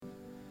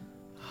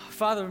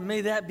Father, may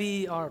that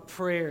be our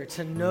prayer,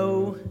 to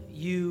know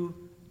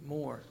you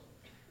more.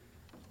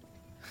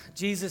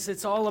 Jesus,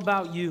 it's all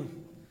about you.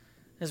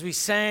 As we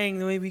sang,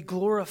 may we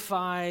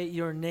glorify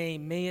your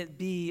name. May it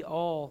be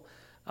all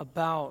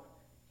about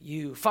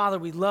you. Father,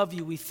 we love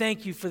you. We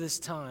thank you for this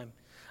time.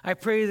 I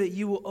pray that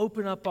you will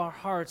open up our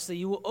hearts, that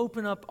you will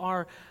open up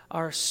our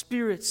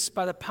spirits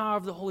by the power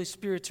of the Holy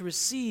Spirit to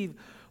receive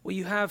what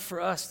you have for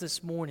us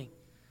this morning.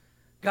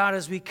 God,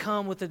 as we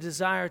come with a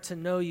desire to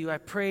know you, I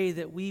pray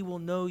that we will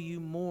know you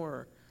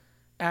more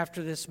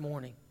after this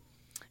morning.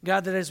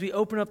 God, that as we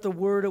open up the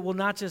word, it will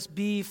not just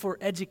be for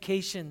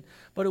education,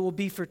 but it will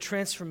be for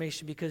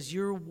transformation, because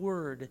your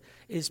word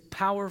is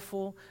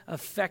powerful,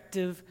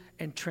 effective,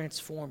 and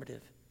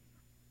transformative.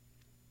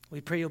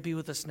 We pray you'll be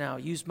with us now.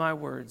 Use my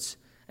words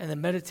and the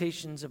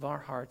meditations of our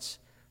hearts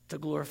to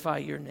glorify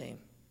your name.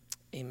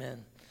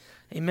 Amen.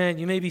 Amen.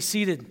 You may be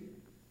seated.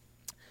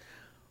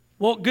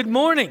 Well, good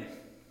morning.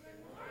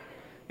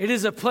 It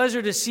is a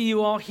pleasure to see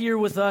you all here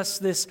with us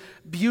this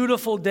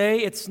beautiful day.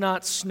 It's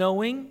not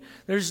snowing.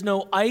 There's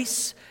no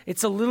ice.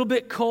 It's a little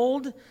bit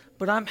cold,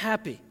 but I'm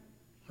happy,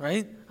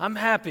 right? I'm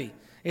happy.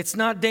 It's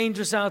not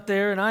dangerous out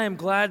there, and I am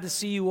glad to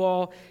see you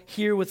all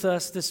here with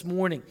us this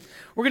morning.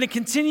 We're going to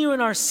continue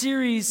in our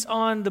series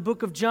on the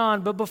book of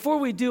John, but before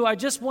we do, I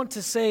just want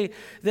to say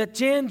that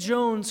Jan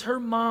Jones, her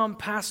mom,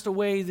 passed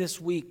away this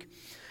week.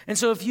 And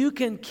so if you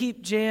can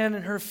keep Jan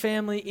and her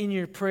family in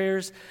your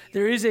prayers,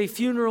 there is a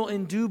funeral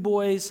in Du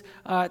Bois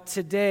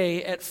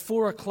today at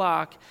 4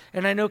 o'clock.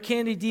 And I know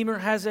Candy Deemer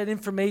has that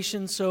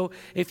information, so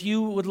if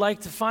you would like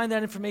to find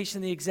that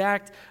information, the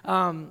exact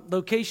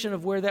location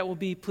of where that will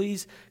be,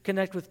 please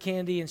connect with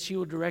Candy and she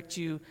will direct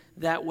you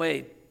that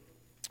way.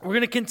 We're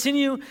going to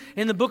continue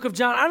in the book of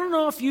John. I don't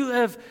know if you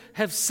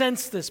have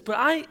sensed this, but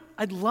I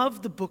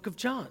love the book of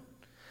John.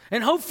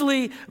 And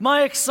hopefully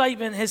my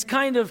excitement has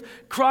kind of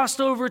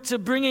crossed over to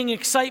bringing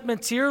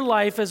excitement to your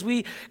life. As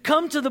we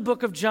come to the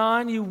book of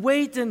John, you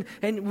wait and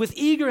with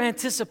eager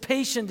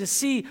anticipation to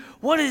see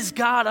what is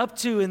God up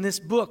to in this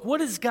book.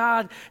 What is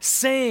God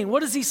saying?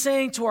 What is he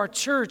saying to our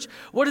church?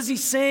 What is he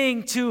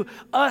saying to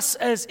us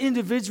as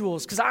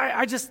individuals? Because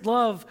I just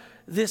love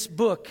this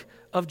book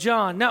of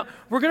John. Now,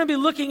 we're going to be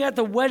looking at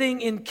the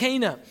wedding in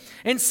Cana.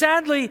 And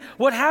sadly,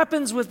 what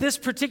happens with this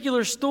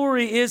particular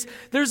story is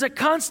there's a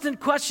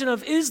constant question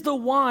of, is the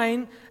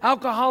wine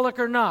alcoholic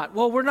or not?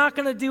 Well, we're not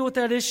going to deal with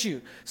that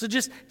issue. So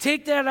just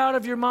take that out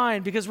of your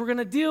mind, because we're going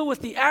to deal with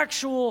the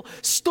actual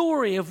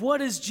story of what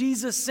is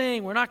Jesus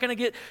saying. We're not going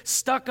to get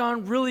stuck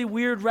on really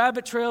weird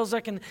rabbit trails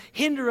that can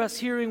hinder us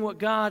hearing what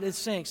God is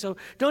saying. So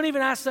don't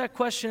even ask that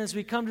question as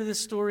we come to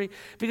this story,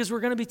 because we're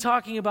going to be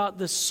talking about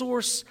the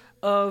source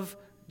of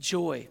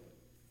joy.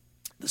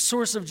 The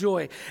source of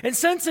joy. And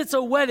since it's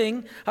a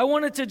wedding, I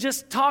wanted to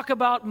just talk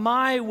about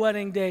my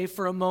wedding day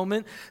for a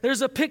moment.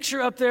 There's a picture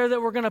up there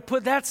that we're going to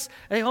put.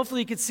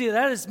 Hopefully you can see it.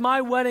 That is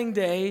my wedding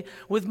day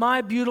with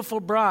my beautiful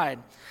bride.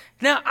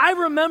 Now, I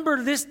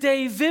remember this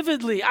day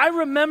vividly. I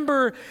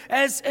remember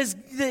as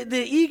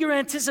the eager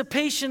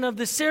anticipation of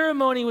the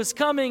ceremony was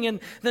coming,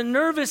 and the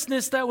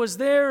nervousness that was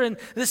there, and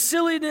the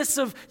silliness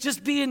of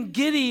just being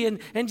giddy and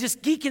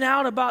just geeking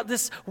out about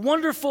this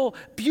wonderful,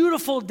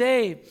 beautiful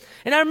day.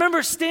 And I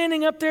remember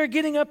standing up there,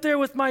 getting up there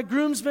with my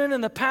groomsmen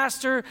and the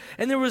pastor,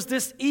 and there was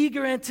this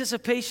eager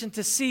anticipation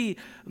to see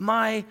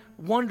my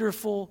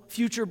wonderful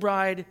future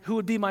bride, who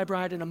would be my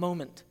bride in a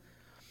moment.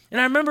 And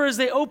I remember as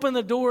they opened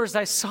the doors,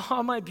 I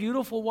saw my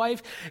beautiful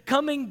wife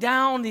coming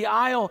down the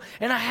aisle,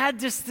 and I had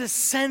just this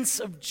sense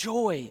of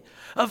joy,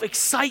 of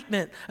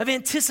excitement, of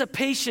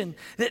anticipation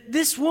that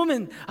this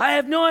woman, I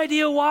have no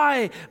idea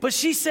why, but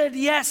she said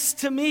yes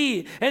to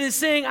me and is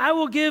saying, I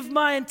will give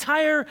my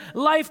entire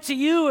life to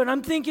you. And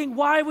I'm thinking,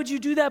 why would you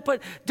do that?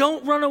 But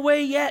don't run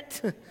away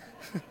yet.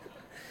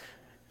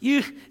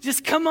 You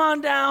just come on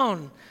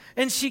down.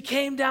 And she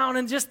came down,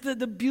 and just the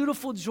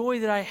beautiful joy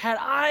that I had.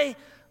 I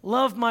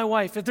love my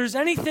wife. If there's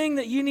anything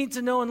that you need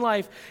to know in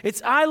life,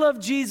 it's I love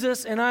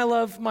Jesus and I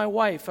love my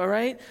wife, all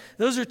right?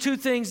 Those are two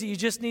things that you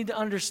just need to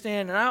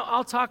understand. And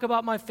I'll talk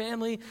about my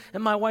family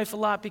and my wife a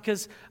lot,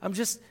 because I'm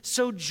just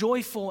so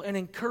joyful and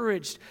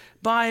encouraged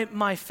by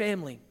my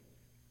family.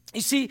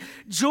 You see,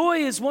 joy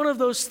is one of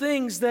those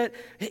things that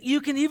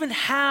you can even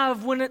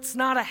have when it's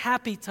not a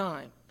happy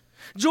time.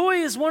 Joy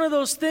is one of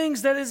those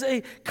things that is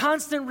a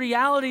constant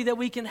reality that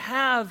we can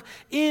have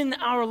in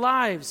our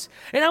lives.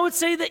 And I would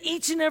say that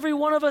each and every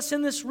one of us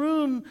in this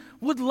room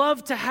would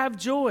love to have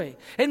joy.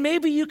 And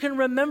maybe you can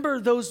remember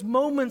those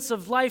moments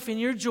of life in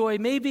your joy,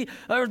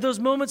 or those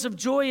moments of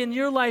joy in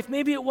your life.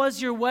 Maybe it was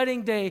your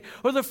wedding day,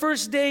 or the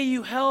first day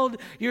you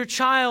held your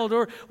child,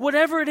 or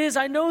whatever it is.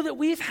 I know that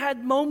we've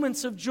had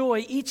moments of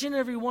joy. Each and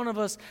every one of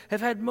us have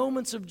had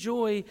moments of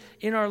joy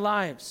in our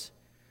lives.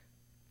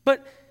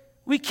 But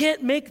we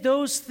can't make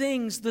those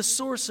things the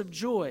source of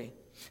joy.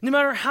 No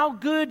matter how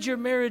good your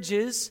marriage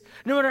is,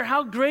 no matter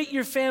how great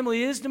your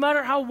family is, no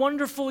matter how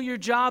wonderful your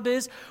job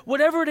is,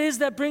 whatever it is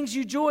that brings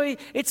you joy,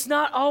 it's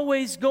not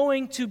always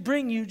going to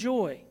bring you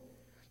joy.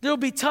 There'll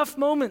be tough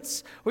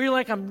moments where you're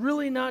like, I'm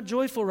really not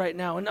joyful right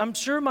now. And I'm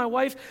sure my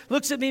wife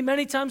looks at me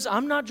many times,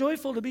 I'm not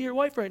joyful to be your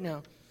wife right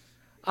now.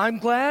 I'm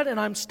glad and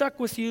I'm stuck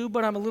with you,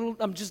 but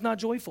I'm just not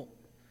joyful.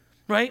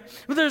 Right?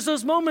 But there's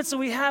those moments that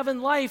we have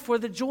in life where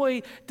the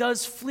joy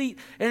does fleet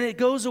and it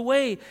goes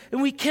away.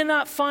 And we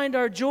cannot find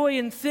our joy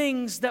in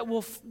things that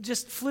will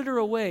just flitter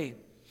away.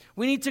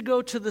 We need to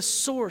go to the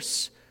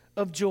source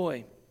of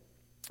joy.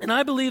 And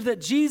I believe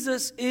that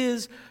Jesus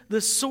is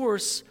the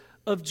source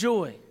of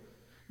joy.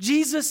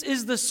 Jesus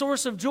is the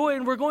source of joy,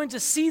 and we're going to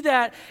see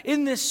that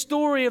in this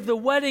story of the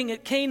wedding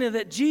at Cana,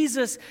 that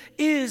Jesus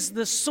is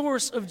the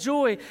source of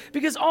joy.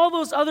 Because all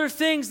those other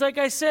things, like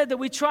I said, that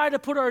we try to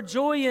put our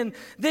joy in,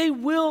 they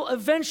will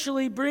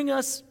eventually bring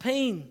us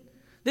pain.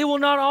 They will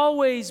not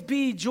always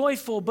be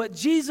joyful, but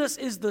Jesus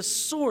is the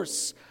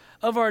source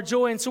of our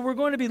joy. And so we're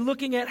going to be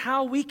looking at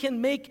how we can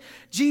make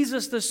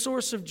Jesus the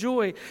source of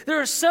joy. There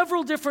are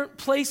several different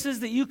places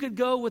that you could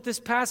go with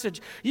this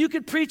passage. You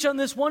could preach on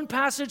this one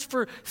passage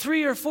for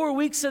 3 or 4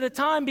 weeks at a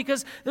time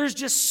because there's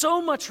just so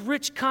much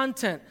rich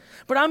content.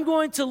 But I'm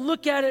going to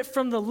look at it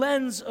from the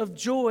lens of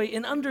joy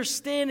and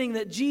understanding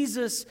that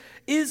Jesus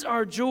is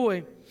our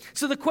joy.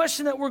 So the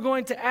question that we're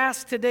going to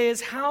ask today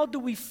is, how do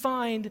we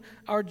find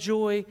our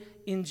joy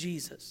in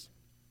Jesus?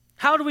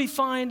 How do we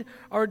find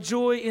our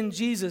joy in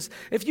Jesus?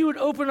 If you would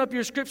open up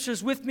your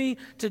scriptures with me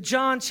to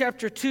John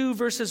chapter 2,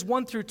 verses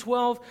 1 through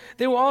 12.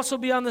 They will also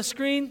be on the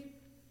screen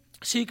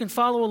so you can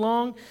follow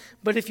along.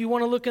 But if you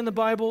want to look in the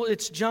Bible,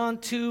 it's John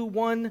 2,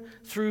 1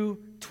 through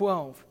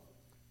 12.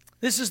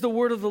 This is the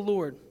word of the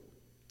Lord.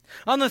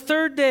 On the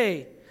third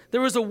day,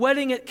 there was a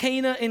wedding at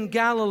Cana in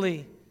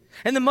Galilee,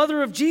 and the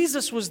mother of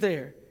Jesus was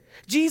there.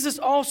 Jesus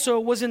also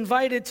was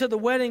invited to the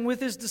wedding with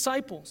his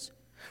disciples.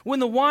 When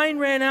the wine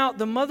ran out,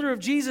 the mother of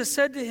Jesus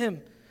said to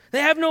him,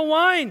 "They have no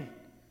wine."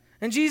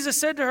 And Jesus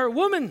said to her,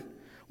 "Woman,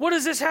 what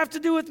does this have to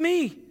do with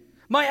me?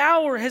 My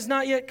hour has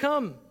not yet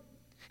come."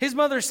 His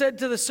mother said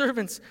to the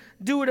servants,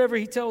 "Do whatever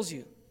he tells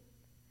you."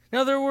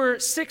 Now there were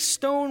 6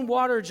 stone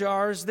water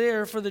jars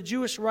there for the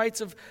Jewish rites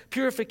of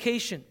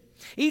purification,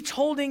 each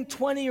holding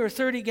 20 or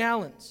 30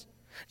 gallons.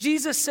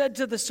 Jesus said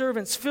to the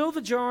servants, "Fill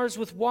the jars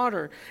with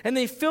water," and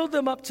they filled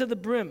them up to the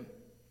brim.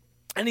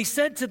 And he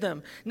said to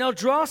them, "Now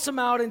draw some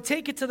out and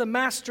take it to the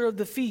master of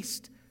the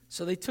feast."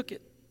 So they took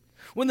it.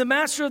 When the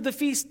master of the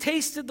feast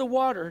tasted the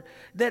water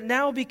that had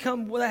now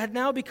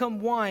become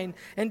wine,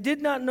 and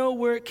did not know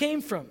where it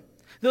came from,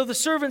 though the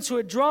servants who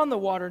had drawn the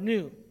water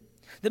knew,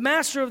 the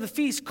master of the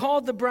feast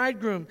called the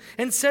bridegroom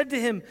and said to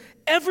him,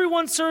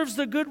 "Everyone serves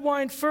the good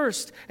wine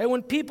first, and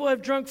when people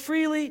have drunk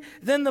freely,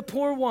 then the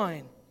poor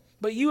wine.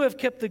 But you have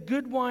kept the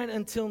good wine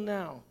until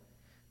now."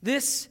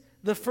 This,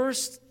 the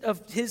first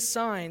of his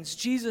signs,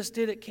 Jesus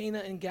did at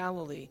Cana in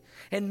Galilee,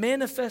 and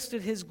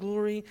manifested his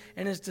glory,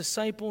 and his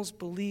disciples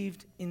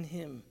believed in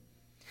him.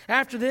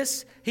 After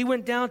this, he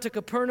went down to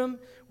Capernaum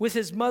with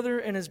his mother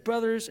and his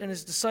brothers and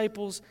his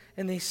disciples,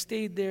 and they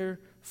stayed there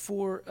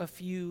for a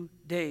few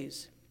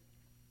days.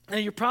 Now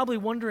you're probably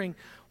wondering,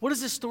 what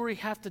does this story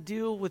have to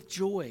deal with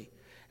joy?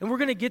 And we're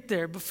going to get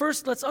there. But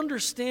first, let's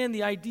understand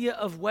the idea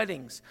of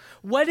weddings.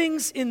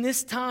 Weddings in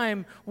this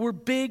time were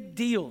big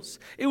deals.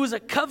 It was a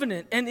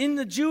covenant. And in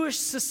the Jewish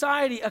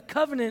society, a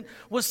covenant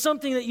was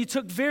something that you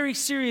took very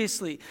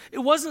seriously. It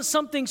wasn't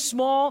something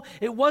small.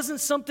 It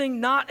wasn't something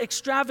not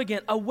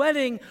extravagant. A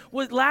wedding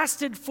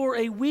lasted for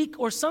a week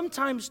or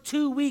sometimes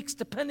 2 weeks,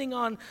 depending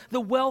on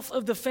the wealth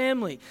of the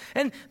family.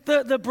 And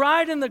the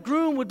bride and the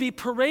groom would be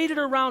paraded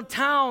around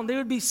town. They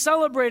would be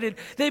celebrated.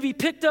 They'd be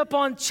picked up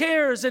on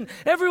chairs, and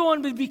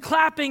everyone would be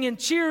clapping and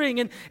cheering,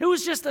 and it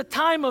was just a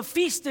time of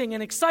feasting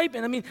and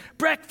excitement. I mean,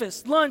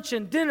 breakfast, lunch,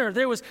 and dinner.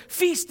 There was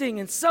feasting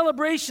and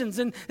celebrations,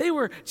 and they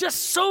were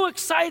just so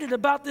excited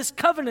about this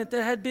covenant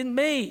that had been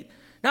made.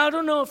 Now, I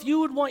don't know if you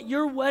would want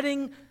your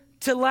wedding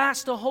to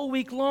last a whole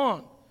week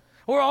long,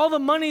 or all the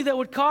money that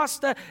would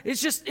cost.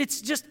 It's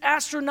just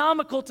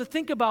astronomical to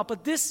think about,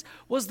 but this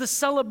was the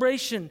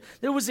celebration.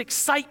 There was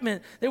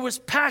excitement. There was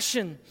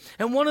passion.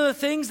 And one of the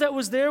things that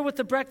was there with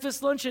the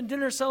breakfast, lunch, and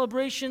dinner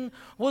celebration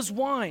was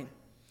wine.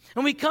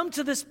 And we come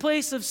to this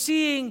place of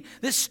seeing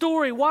this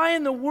story. Why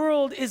in the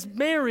world is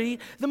Mary,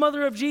 the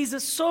mother of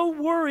Jesus, so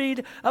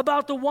worried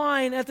about the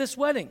wine at this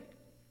wedding?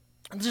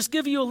 I'll just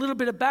give you a little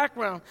bit of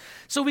background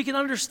so we can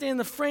understand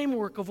the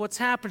framework of what's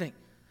happening.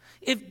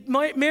 If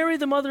Mary,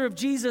 the mother of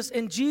Jesus,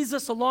 and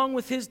Jesus, along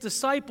with his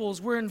disciples,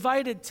 were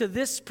invited to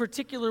this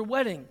particular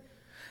wedding,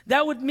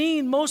 that would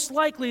mean most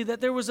likely that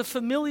there was a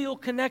familial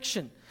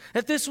connection.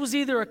 That this was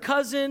either a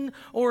cousin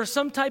or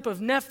some type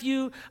of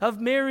nephew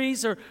of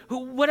Mary's, or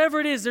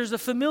whatever it is, there's a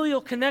familial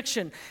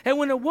connection. And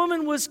when a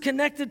woman was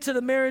connected to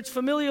the marriage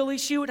familially,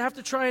 she would have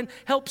to try and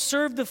help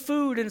serve the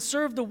food and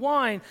serve the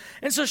wine.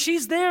 And so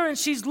she's there and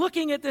she's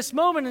looking at this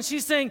moment and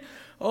she's saying,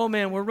 "Oh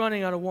man, we're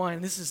running out of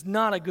wine. This is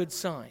not a good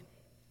sign."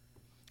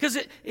 Because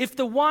if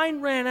the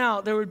wine ran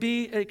out, there would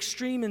be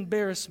extreme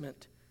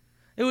embarrassment.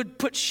 It would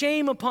put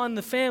shame upon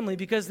the family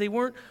because they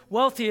weren't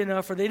wealthy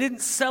enough or they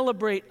didn't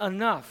celebrate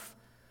enough.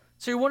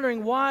 So you're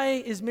wondering,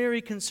 why is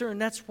Mary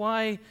concerned? That's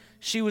why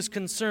she was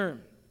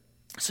concerned.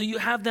 So you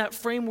have that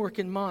framework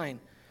in mind.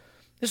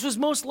 This was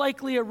most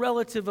likely a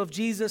relative of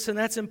Jesus, and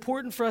that's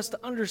important for us to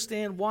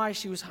understand why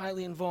she was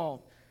highly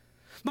involved.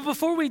 But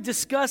before we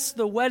discuss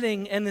the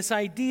wedding and this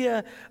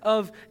idea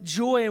of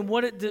joy and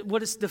what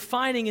it's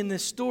defining in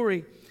this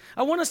story,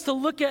 I want us to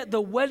look at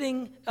the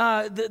wedding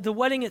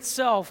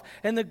itself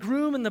and the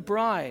groom and the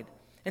bride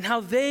and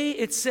how they,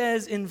 it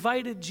says,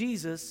 invited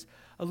Jesus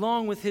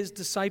along with his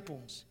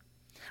disciples.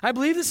 I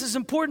believe this is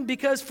important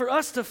because for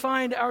us to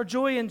find our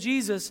joy in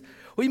Jesus,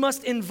 we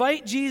must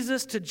invite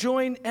Jesus to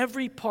join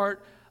every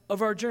part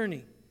of our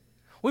journey.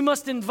 We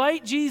must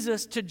invite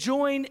Jesus to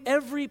join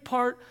every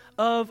part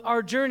of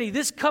our journey.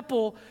 This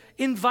couple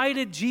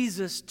invited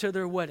Jesus to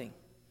their wedding,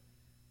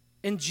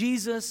 and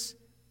Jesus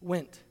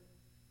went.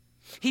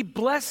 He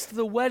blessed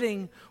the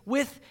wedding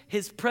with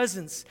his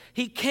presence.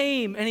 He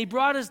came and he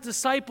brought his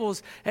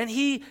disciples, and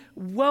he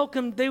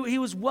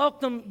was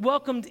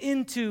welcomed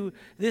into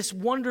this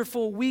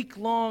wonderful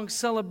week-long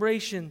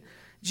celebration.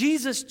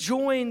 Jesus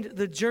joined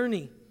the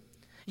journey.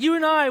 You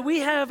and I, we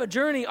have a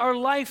journey. Our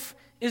life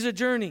is a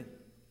journey.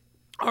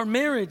 Our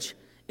marriage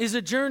is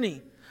a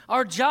journey.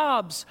 Our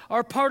jobs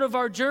are part of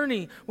our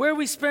journey. Where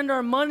we spend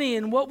our money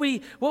and what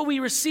we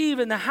receive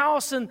in the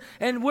house and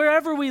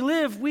wherever we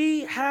live,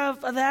 we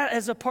have that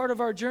as a part of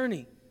our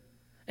journey.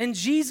 And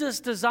Jesus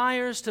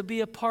desires to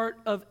be a part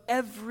of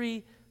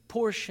every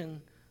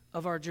portion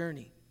of our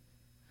journey.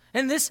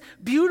 And this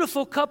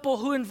beautiful couple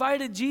who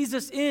invited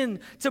Jesus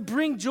in to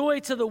bring joy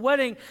to the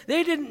wedding,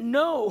 they didn't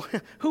know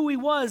who he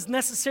was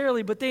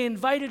necessarily, but they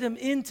invited him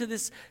into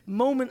this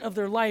moment of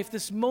their life,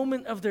 this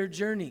moment of their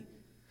journey.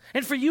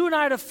 And for you and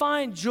I to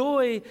find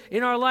joy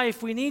in our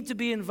life, we need to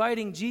be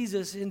inviting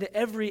Jesus into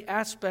every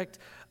aspect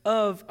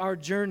of our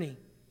journey.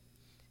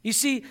 You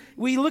see,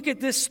 we look at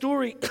this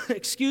story,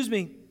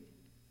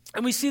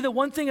 and we see that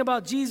one thing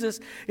about Jesus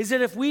is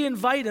that if we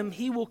invite him,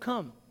 he will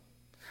come.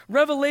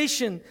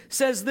 Revelation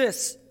says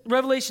this,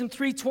 Revelation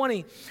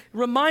 3:20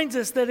 reminds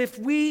us that if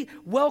we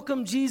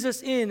welcome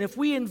Jesus in, if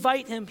we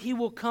invite him, he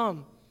will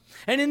come.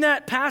 And in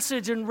that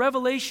passage in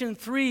Revelation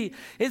 3,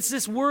 it's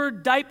this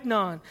word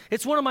deipnon.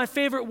 It's one of my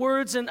favorite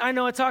words, and I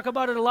know I talk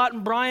about it a lot,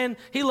 and Brian,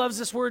 he loves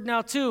this word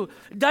now too.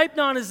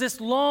 Deipnon is this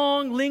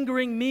long,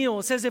 lingering meal.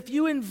 It says if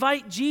you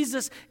invite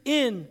Jesus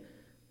in,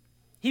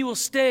 he will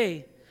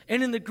stay.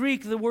 And in the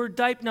Greek, the word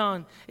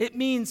deipnon, it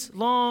means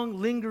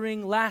long,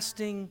 lingering,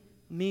 lasting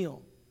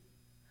meal.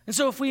 And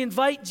so if we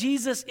invite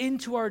Jesus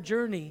into our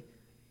journey,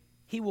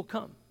 he will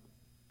come.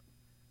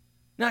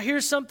 Now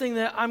here's something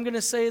that I'm going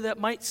to say that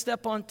might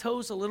step on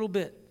toes a little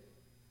bit.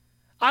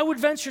 I would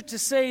venture to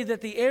say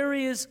that the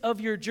areas of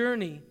your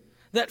journey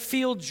that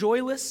feel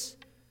joyless,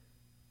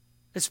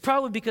 it's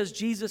probably because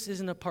Jesus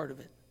isn't a part of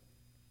it.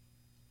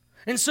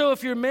 And so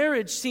if your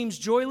marriage seems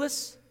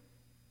joyless,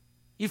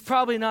 you've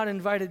probably not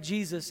invited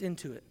Jesus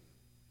into it.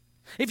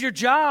 If your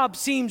job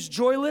seems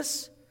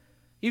joyless,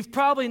 you've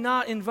probably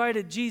not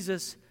invited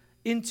Jesus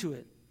into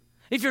it.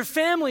 If your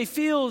family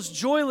feels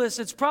joyless,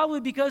 it's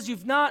probably because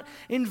you've not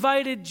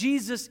invited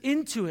Jesus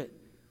into it.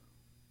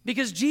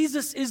 Because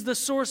Jesus is the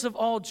source of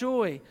all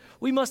joy.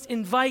 We must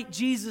invite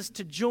Jesus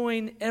to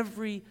join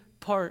every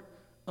part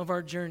of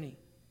our journey.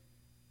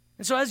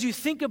 And so as you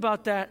think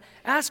about that,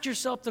 ask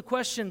yourself the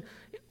question,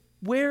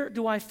 where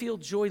do I feel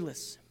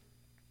joyless?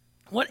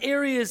 What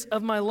areas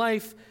of my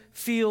life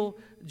feel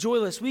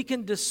joyless? We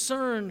can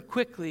discern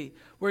quickly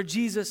where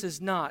Jesus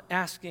is not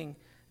asking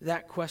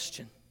that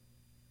question.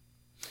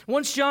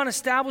 Once John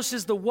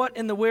establishes the what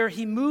and the where,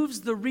 he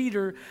moves the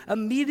reader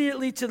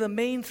immediately to the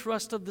main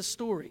thrust of the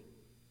story,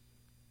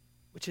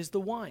 which is the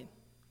wine.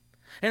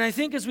 And I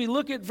think as we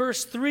look at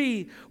verse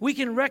 3, we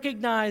can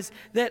recognize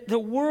that the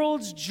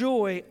world's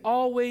joy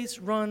always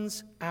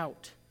runs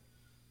out.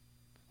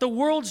 The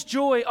world's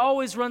joy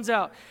always runs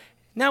out.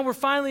 Now we're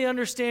finally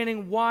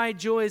understanding why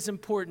joy is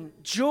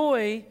important.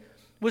 Joy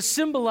was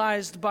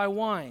symbolized by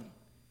wine.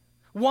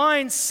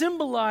 Wine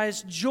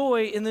symbolized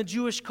joy in the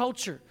Jewish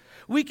culture.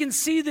 We can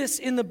see this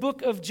in the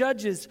book of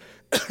Judges,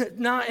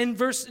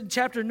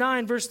 chapter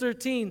 9, verse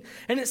 13.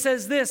 And it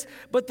says this,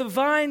 "But the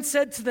vine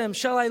said to them,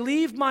 'Shall I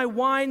leave my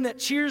wine that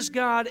cheers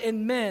God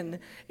and men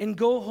and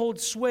go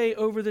hold sway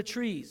over the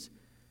trees?'"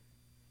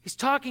 He's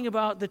talking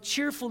about the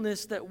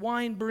cheerfulness that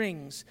wine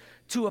brings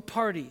to a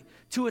party,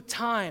 to a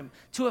time,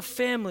 to a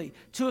family,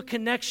 to a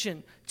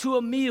connection, to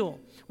a meal.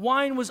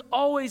 Wine was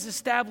always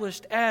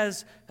established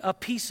as a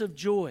piece of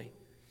joy.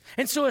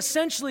 And so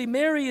essentially,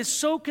 Mary is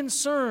so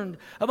concerned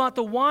about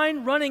the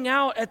wine running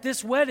out at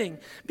this wedding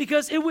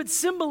because it would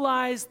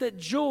symbolize that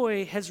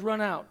joy has run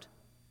out.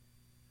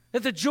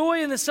 That the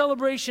joy in the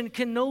celebration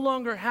can no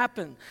longer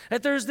happen.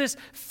 That there's this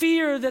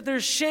fear, that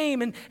there's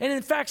shame. And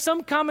in fact,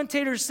 some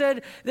commentators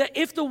said that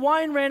if the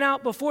wine ran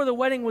out before the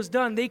wedding was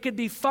done, they could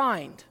be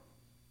fined,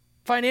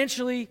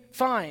 financially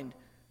fined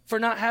for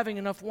not having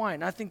enough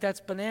wine. I think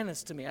that's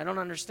bananas to me. I don't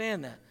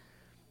understand that.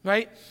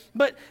 Right?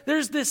 But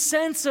there's this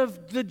sense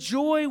of the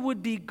joy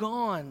would be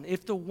gone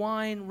if the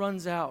wine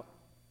runs out.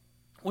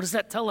 What does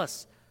that tell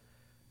us?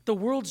 The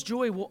world's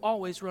joy will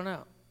always run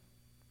out.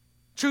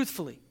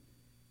 Truthfully.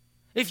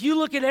 If you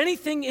look at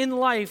anything in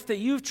life that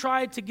you've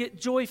tried to get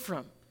joy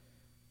from,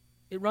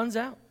 it runs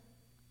out.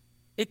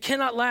 It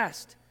cannot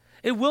last.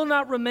 It will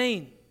not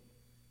remain.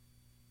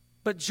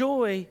 But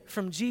joy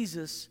from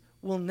Jesus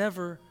will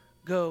never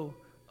go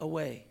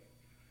away.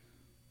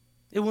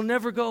 It will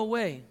never go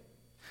away.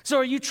 So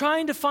are you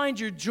trying to find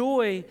your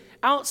joy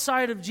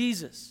outside of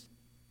Jesus?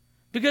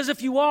 Because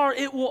if you are,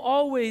 it will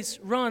always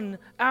run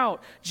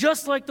out,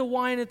 just like the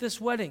wine at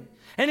this wedding.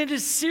 And it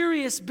is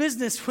serious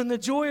business when the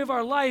joy of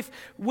our life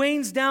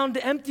wanes down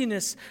to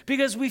emptiness,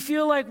 because we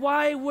feel like,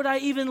 why would I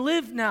even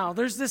live now?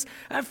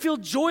 I feel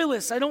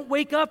joyless. I don't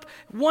wake up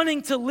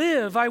wanting to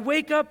live. I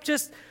wake up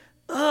just,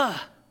 ugh.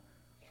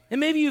 And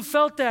maybe you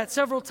felt that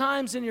several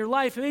times in your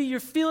life. Maybe you're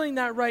feeling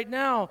that right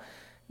now.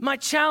 My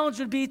challenge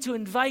would be to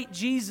invite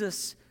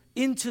Jesus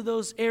into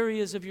those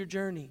areas of your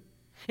journey.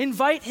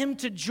 Invite him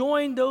to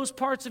join those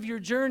parts of your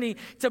journey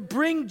to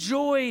bring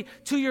joy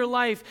to your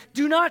life.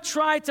 Do not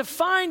try to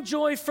find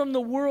joy from the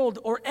world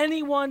or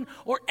anyone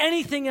or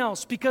anything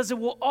else, because it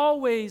will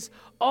always,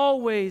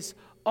 always,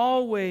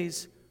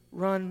 always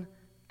run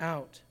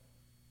out.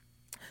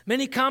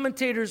 Many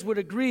commentators would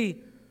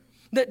agree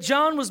that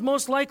John was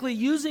most likely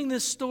using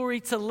this story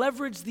to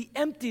leverage the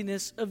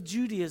emptiness of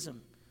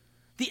Judaism,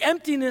 the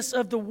emptiness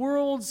of the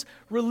world's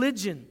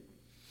religion.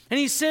 And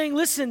he's saying,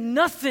 listen,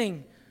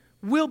 nothing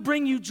will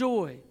bring you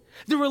joy.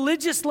 The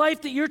religious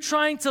life that you're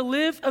trying to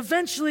live,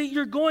 eventually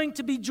you're going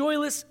to be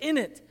joyless in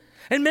it.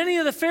 And many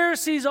of the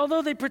Pharisees,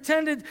 although they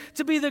pretended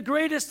to be the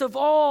greatest of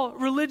all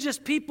religious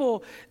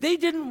people, they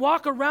didn't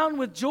walk around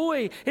with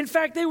joy. In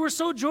fact, they were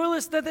so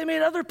joyless that they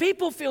made other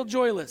people feel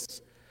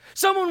joyless.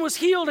 Someone was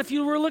healed. If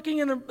you were looking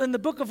in the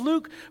book of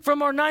Luke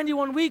from our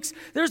 91 weeks,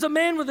 there's a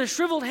man with a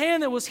shriveled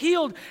hand that was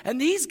healed.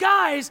 And these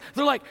guys,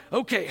 they're like,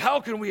 okay, how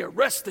can we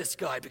arrest this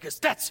guy? Because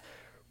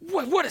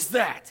what is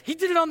that? He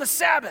did it on the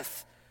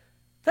Sabbath.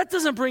 That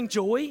doesn't bring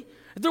joy.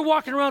 They're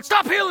walking around,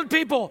 stop healing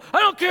people.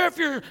 I don't care if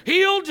you're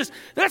healed,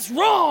 that's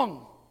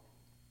wrong.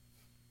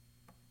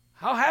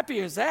 How happy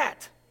is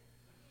that?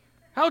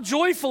 How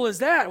joyful is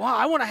that? Wow,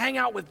 I want to hang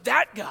out with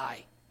that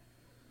guy.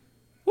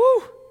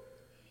 Woo!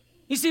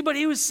 You see, but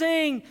he was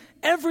saying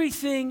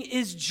everything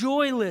is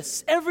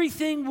joyless.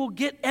 Everything will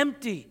get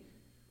empty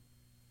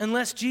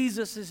unless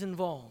Jesus is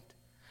involved.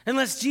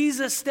 Unless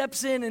Jesus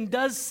steps in and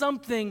does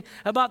something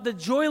about the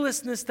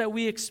joylessness that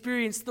we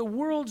experience, the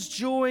world's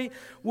joy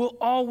will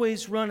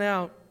always run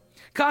out.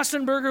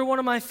 Kostenberger, one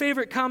of my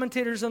favorite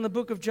commentators on the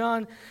book of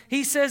John,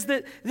 he says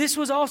that this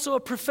was also a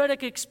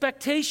prophetic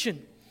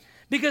expectation,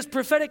 because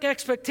prophetic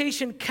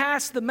expectation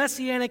cast the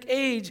Messianic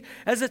age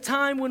as a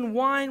time when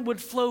wine would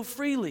flow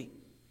freely.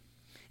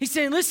 He's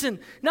saying,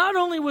 listen, not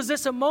only was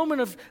this a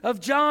moment of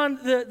John,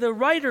 the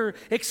writer,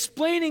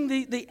 explaining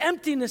the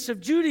emptiness of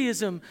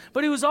Judaism,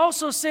 but he was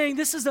also saying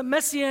this is a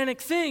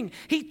messianic thing.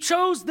 He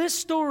chose this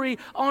story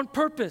on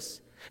purpose.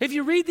 If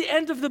you read the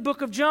end of the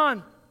book of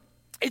John,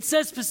 it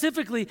says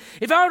specifically,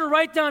 if I were to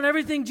write down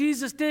everything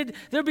Jesus did,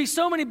 there'd be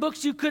so many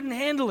books you couldn't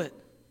handle it.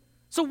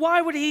 So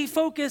why would he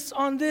focus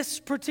on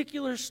this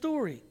particular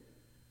story?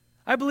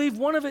 I believe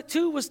one of it,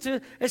 too, was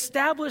to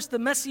establish the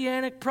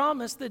messianic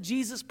promise that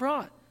Jesus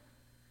brought.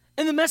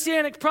 And the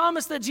messianic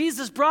promise that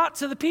Jesus brought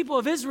to the people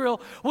of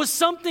Israel was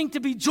something to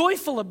be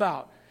joyful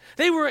about.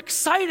 They were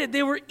excited.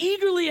 They were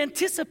eagerly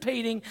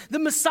anticipating the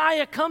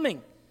Messiah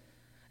coming.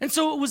 And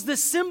so it was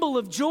this symbol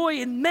of joy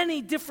in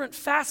many different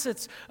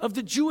facets of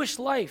the Jewish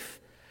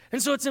life.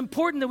 And so it's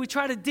important that we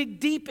try to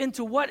dig deep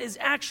into what is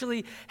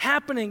actually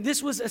happening.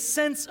 This was a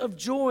sense of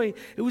joy.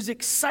 It was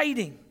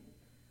exciting.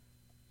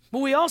 But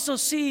we also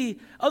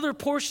see other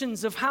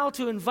portions of how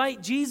to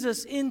invite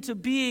Jesus into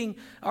being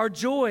our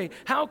joy.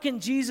 How can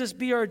Jesus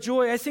be our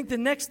joy? I think the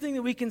next thing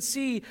that we can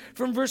see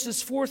from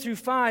verses 4 through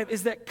 5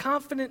 is that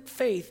confident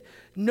faith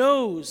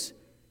knows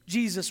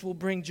Jesus will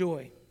bring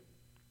joy.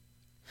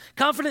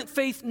 Confident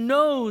faith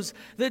knows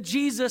that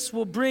Jesus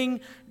will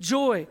bring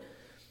joy.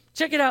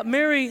 Check it out.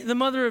 Mary, the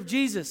mother of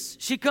Jesus,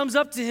 she comes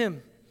up to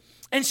him,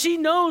 and she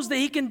knows that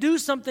he can do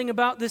something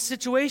about this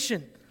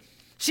situation.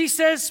 She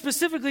says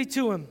specifically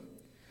to him,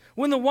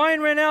 when the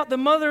wine ran out, the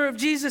mother of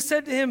Jesus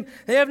said to him,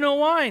 they have no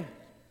wine.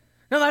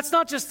 Now, that's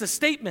not just a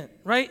statement,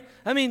 right?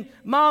 I mean,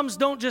 moms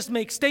don't just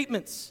make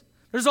statements.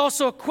 There's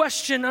also a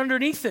question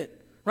underneath it,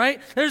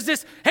 right? There's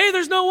this, hey,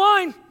 there's no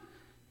wine.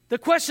 The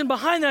question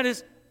behind that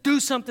is,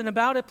 do something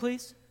about it,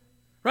 please,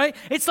 right?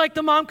 It's like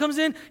the mom comes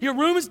in, your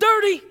room is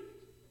dirty.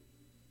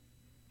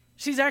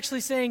 She's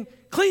actually saying,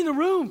 clean the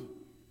room,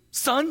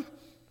 son.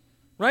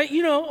 Right?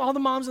 You know, all the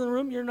moms in the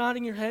room, you're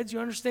nodding your heads,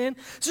 you understand?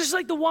 It's just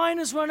like the wine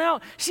has run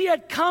out. She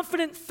had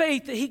confident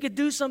faith that he could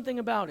do something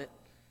about it.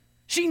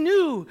 She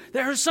knew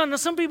that her son, now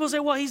some people say,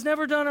 well, he's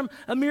never done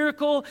a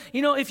miracle.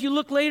 You know, if you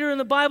look later in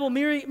the Bible,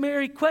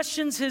 Mary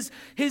questions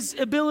his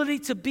ability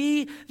to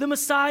be the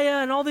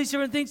Messiah and all these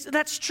different things.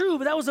 That's true,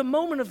 but that was a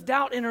moment of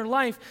doubt in her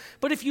life.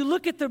 But if you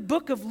look at the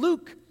book of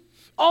Luke,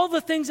 All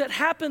the things that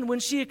happened when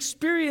she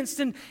experienced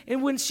and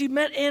when she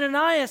met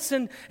Ananias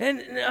and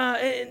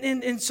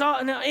saw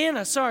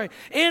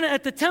Anna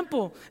at the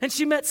temple, and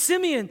she met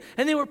Simeon,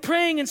 and they were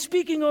praying and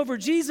speaking over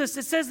Jesus.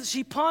 It says that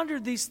she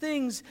pondered these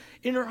things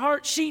in her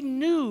heart. She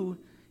knew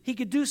he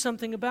could do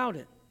something about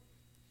it.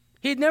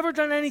 He had never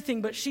done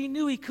anything, but she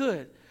knew he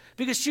could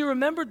because she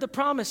remembered the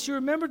promise. She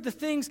remembered the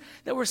things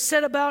that were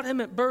said about him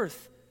at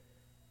birth,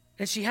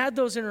 and she had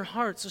those in her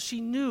heart, so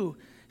she knew.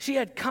 She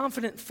had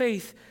confident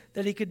faith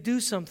that he could do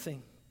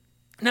something.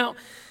 Now,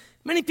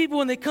 many people,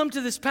 when they come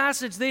to this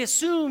passage, they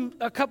assume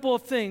a couple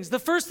of things. The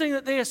first thing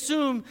that they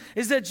assume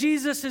is that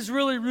Jesus is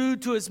really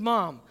rude to his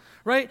mom,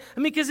 right? I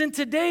mean, because in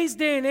today's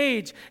day and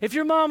age, if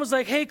your mom was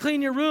like, hey,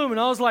 clean your room, and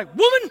I was like,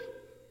 woman,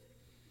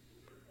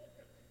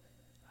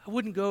 I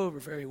wouldn't go over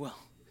very well.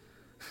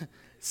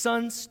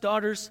 Sons,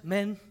 daughters,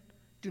 men,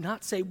 do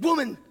not say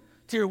woman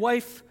to your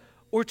wife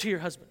or to your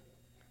husband,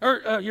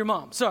 or your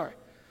mom, sorry.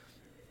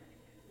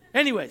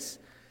 Anyways,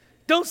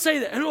 don't say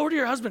that. And or to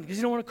your husband, because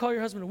you don't want to call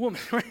your husband a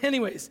woman. Right?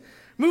 Anyways,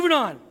 moving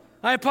on.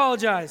 I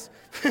apologize.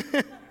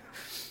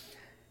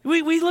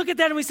 We look at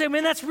that and we say,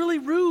 man, that's really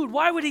rude.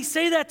 Why would he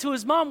say that to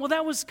his mom? Well,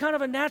 that was kind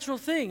of a natural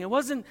thing. It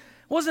wasn't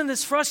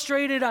this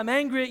frustrated, I'm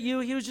angry at you.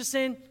 He was just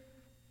saying,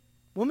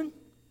 woman,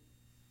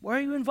 why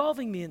are you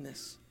involving me in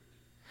this?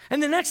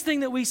 And the next thing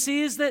that we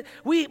see is that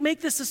we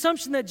make this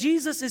assumption that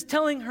Jesus is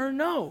telling her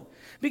no.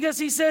 Because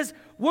he says,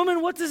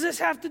 woman, what does this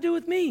have to do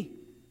with me?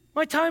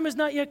 My time has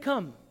not yet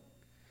come.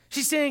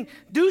 She's saying,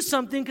 do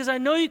something because I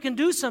know you can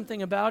do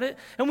something about it.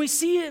 And we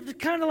see it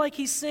kind of like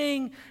he's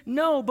saying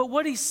no, but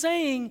what he's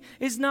saying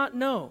is not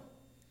no.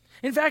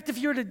 In fact, if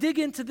you were to dig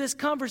into this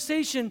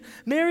conversation,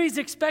 Mary's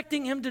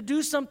expecting him to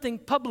do something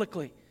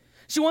publicly.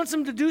 She wants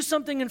him to do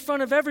something in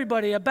front of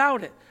everybody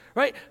about it,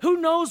 right? Who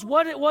knows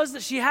what it was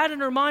that she had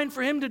in her mind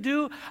for him to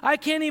do? I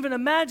can't even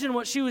imagine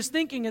what she was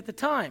thinking at the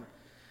time.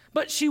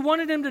 But she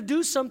wanted him to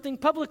do something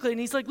publicly. And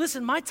he's like,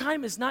 listen, my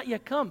time has not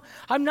yet come.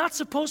 I'm not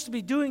supposed to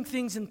be doing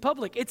things in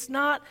public. It's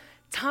not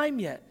time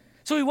yet.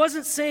 So he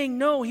wasn't saying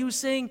no. He was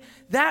saying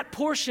that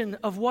portion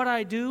of what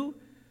I do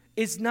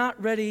is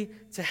not ready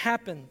to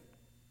happen.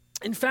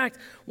 In fact,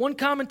 one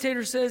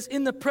commentator says,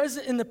 in the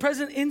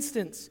present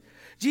instance,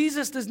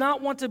 Jesus does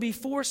not want to be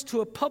forced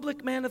to a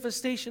public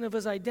manifestation of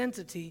his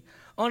identity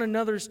on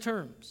another's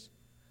terms.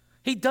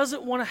 He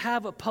doesn't want to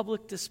have a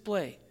public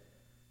display,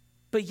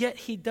 but yet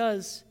he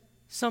does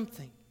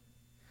something.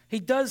 He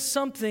does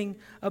something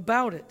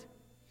about it.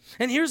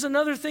 And here's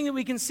another thing that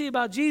we can see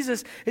about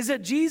Jesus is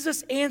that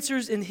Jesus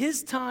answers in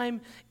his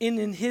time and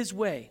in his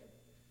way.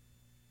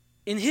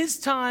 In his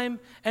time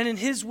and in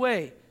his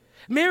way.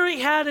 Mary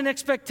had an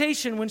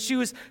expectation when she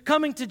was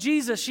coming to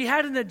Jesus. She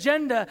had an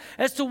agenda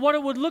as to what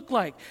it would look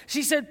like.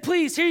 She said,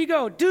 please, here you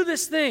go, do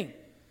this thing.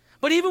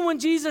 But even when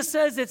Jesus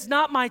says, it's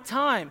not my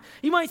time,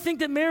 you might think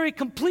that Mary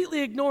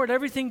completely ignored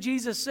everything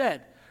Jesus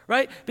said,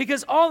 right?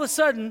 Because all of a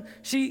sudden,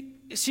 she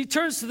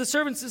turns to the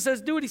servants and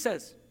says, do what he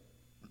says.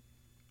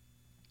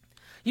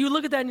 You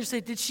look at that and you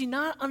say, did she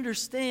not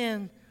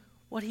understand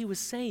what he was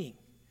saying?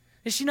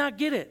 Did she not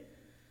get it?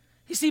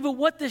 You see, but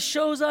what this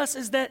shows us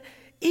is that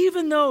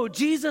even though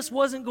Jesus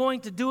wasn't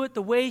going to do it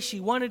the way she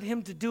wanted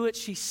him to do it,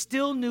 she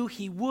still knew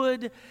he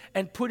would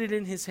and put it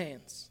in his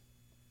hands.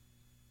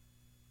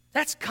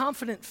 That's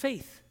confident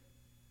faith.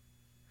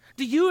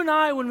 Do you and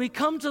I, when we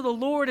come to the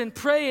Lord and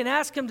pray and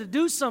ask him to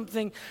do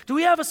something, do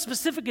we have a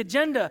specific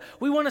agenda?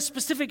 We want a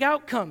specific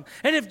outcome.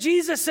 And if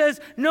Jesus says,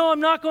 no,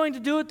 I'm not going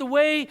to do it the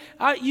way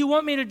you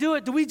want me to do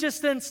it, do we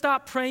just then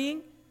stop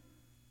praying?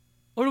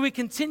 Or do we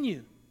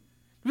continue?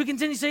 Do we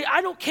continue to say,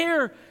 I don't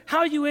care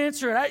how you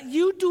answer it.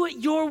 You do it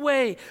your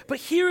way. But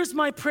here is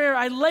my prayer.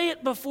 I lay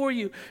it before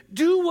you.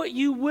 Do what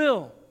you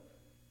will.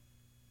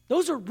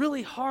 Those are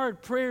really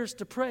hard prayers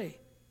to pray.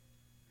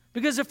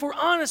 Because if we're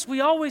honest, we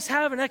always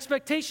have an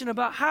expectation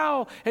about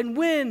how and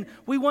when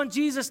we want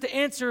Jesus to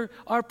answer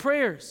our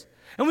prayers.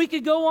 And we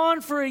could go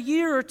on for a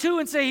year or two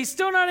and say, he's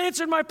still not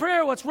answered my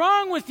prayer. What's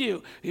wrong with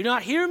you? You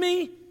not hear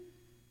me?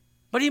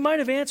 But he might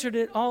have answered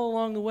it all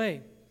along the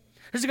way.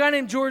 There's a guy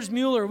named George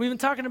Mueller. We've been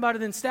talking about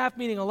it in staff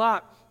meeting a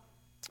lot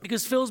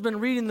because Phil's been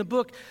reading the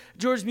book,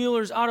 George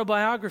Mueller's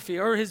autobiography,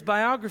 or his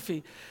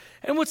biography.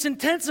 And what's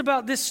intense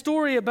about this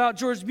story about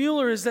George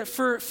Mueller is that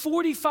for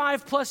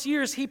 45 plus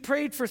years, he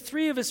prayed for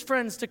 3 of his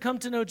friends to come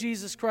to know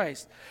Jesus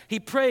Christ. He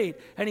prayed,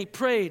 and he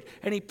prayed,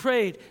 and he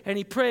prayed, and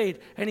he prayed,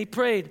 and he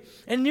prayed.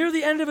 And near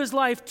the end of his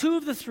life, 2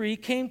 of the 3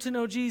 came to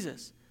know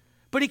Jesus.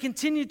 But he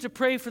continued to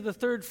pray for the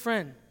 3rd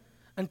friend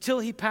until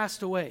he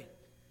passed away.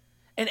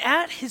 And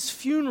at his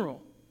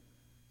funeral,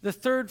 the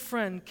 3rd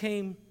friend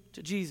came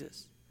to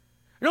Jesus.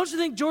 Don't you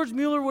think George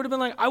Mueller would have been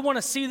like, I want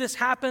to see this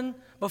happen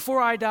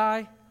before I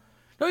die?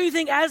 Don't you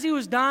think as he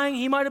was dying,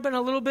 he might have been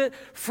a little bit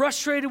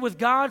frustrated with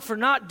God for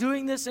not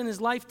doing this in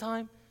his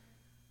lifetime?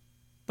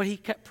 But he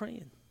kept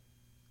praying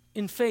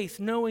in faith,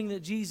 knowing that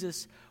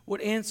Jesus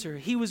would answer.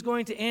 He was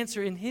going to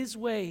answer in his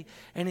way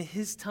and in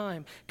his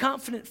time.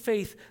 Confident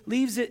faith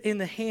leaves it in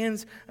the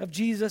hands of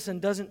Jesus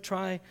and doesn't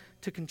try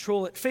to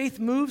control it. Faith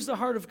moves the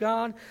heart of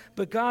God,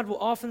 but God will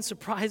often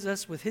surprise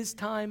us with his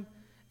time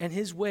and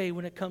his way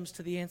when it comes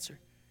to the answer.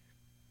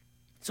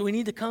 So we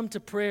need to come to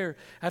prayer.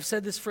 I've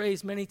said this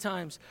phrase many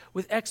times,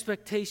 with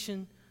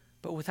expectation,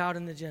 but without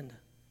an agenda.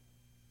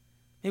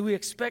 May we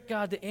expect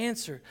God to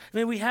answer.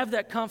 May we have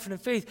that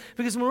confident faith.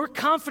 Because when we're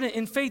confident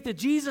in faith that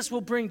Jesus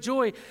will bring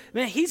joy,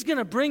 man, he's going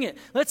to bring it.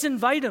 Let's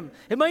invite him.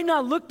 It might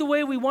not look the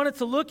way we want it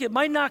to look. It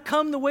might not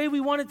come the way we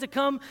want it to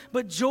come.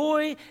 But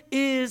joy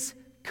is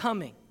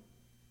coming.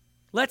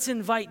 Let's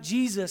invite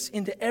Jesus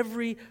into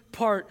every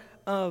part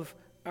of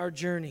our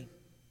journey.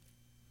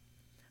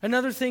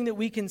 Another thing that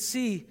we can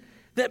see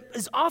that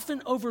is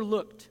often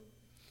overlooked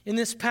in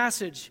this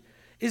passage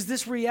is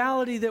this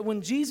reality that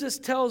when Jesus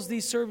tells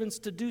these servants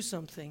to do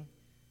something,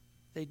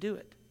 they do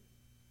it.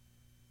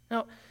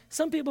 Now,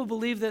 some people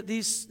believe that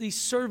these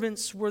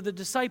servants were the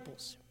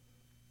disciples.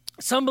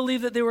 Some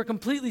believe that they were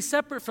completely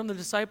separate from the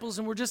disciples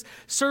and were just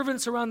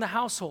servants around the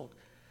household.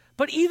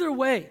 But either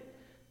way,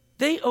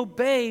 they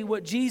obey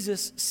what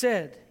Jesus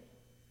said.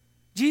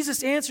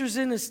 Jesus answers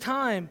in his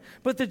time,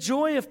 but the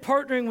joy of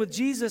partnering with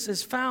Jesus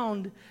is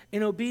found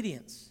in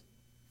obedience.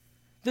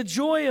 The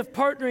joy of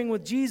partnering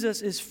with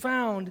Jesus is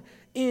found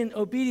in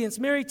obedience.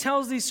 Mary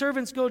tells these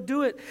servants, go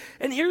do it.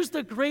 And here's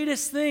the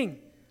greatest thing.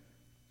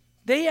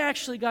 They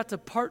actually got to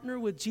partner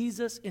with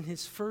Jesus in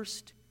his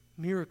first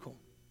miracle.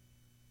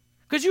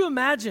 Could you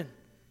imagine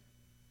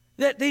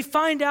that they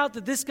find out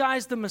that this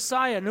guy's the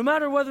Messiah, no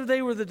matter whether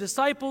they were the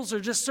disciples or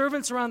just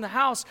servants around the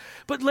house.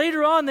 But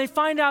later on, they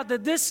find out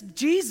that this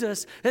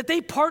Jesus that they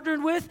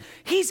partnered with,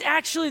 he's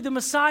actually the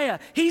Messiah.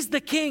 He's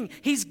the King.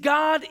 He's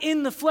God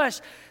in the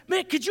flesh.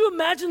 Man, could you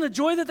imagine the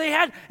joy that they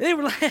had? They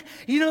were like,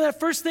 you know that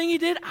first thing he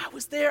did? I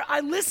was there. I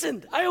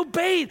listened. I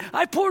obeyed.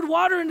 I poured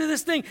water into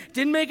this thing.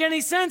 Didn't make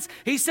any sense.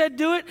 He said,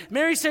 do it.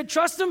 Mary said,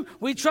 trust him.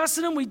 We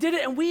trusted him. We did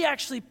it. And we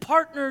actually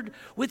partnered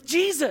with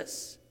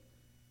Jesus.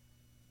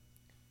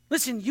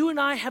 Listen, you and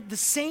I have the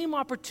same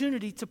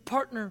opportunity to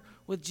partner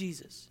with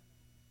Jesus.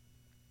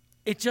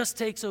 It just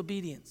takes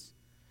obedience.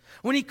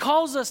 When he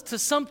calls us to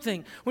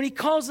something, when he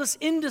calls us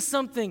into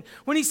something,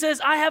 when he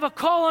says, I have a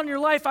call on your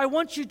life, I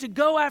want you to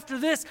go after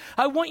this,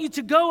 I want you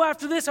to go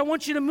after this, I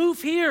want you to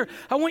move here,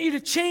 I want you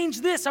to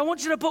change this, I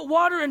want you to put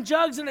water in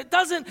jugs, and it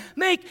doesn't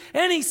make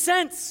any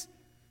sense.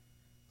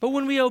 But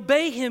when we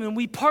obey him and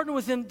we partner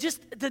with him,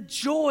 just the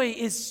joy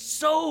is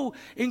so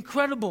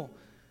incredible.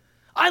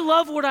 I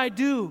love what I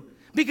do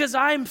because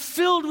I'm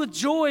filled with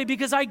joy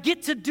because I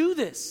get to do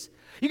this.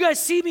 You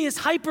guys see me as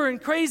hyper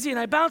and crazy and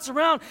I bounce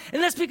around,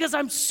 and that's because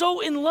I'm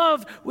so in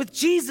love with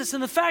Jesus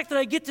and the fact that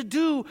I get to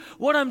do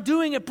what I'm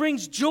doing, it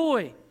brings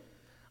joy.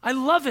 I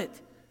love it.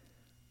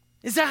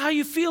 Is that how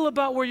you feel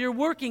about where you're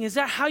working? Is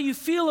that how you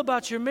feel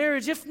about your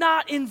marriage? If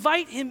not,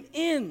 invite him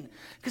in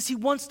because he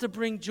wants to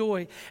bring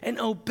joy, and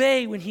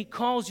obey when he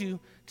calls you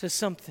to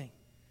something.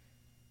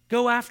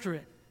 Go after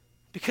it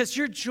because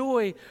your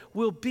joy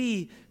will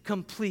be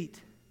complete.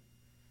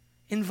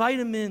 Invite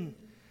him in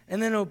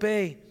and then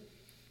obey.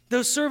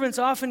 Those servants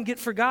often get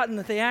forgotten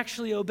that they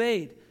actually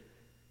obeyed.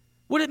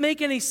 Would it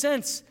make any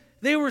sense?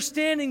 They were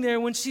standing there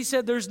when she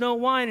said there's no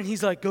wine, and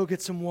he's like, go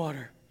get some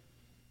water.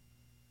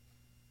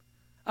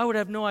 I would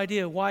have no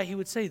idea why he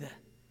would say that.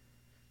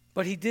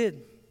 But he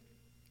did.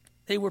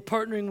 They were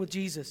partnering with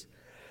Jesus.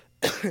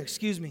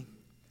 Excuse me.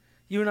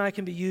 You and I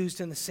can be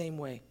used in the same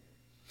way.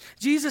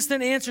 Jesus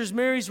then answers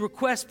Mary's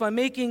request by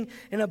making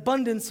an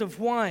abundance of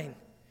wine.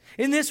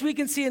 In this, we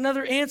can see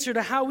another answer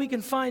to how we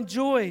can find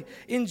joy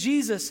in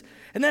Jesus.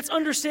 And that's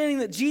understanding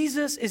that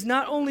Jesus is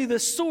not only the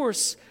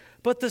source,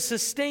 but the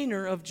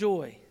sustainer of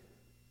joy.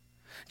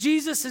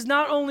 Jesus is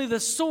not only the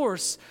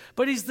source,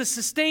 but he's the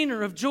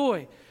sustainer of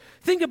joy.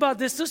 Think about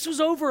this. This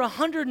was over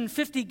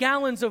 150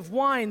 gallons of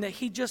wine that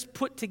he just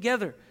put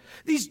together.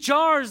 These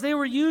jars, they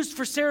were used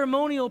for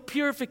ceremonial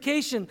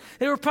purification.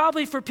 They were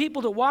probably for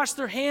people to wash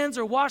their hands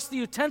or wash the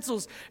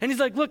utensils. And he's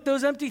like, look,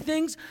 those empty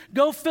things,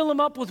 go fill them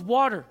up with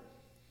water.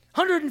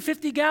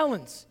 150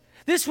 gallons.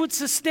 This would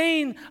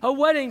sustain a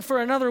wedding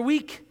for another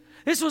week.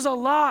 This was a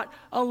lot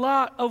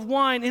of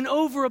wine in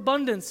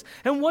overabundance.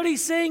 And what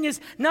he's saying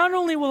is, not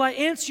only will I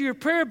answer your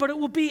prayer, but it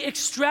will be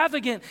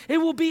extravagant. It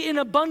will be in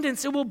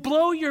abundance. It will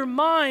blow your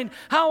mind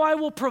how I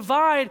will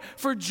provide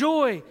for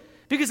joy.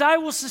 Because I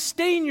will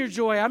sustain your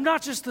joy. I'm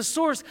not just the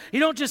source. You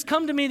don't just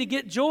come to me to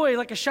get joy,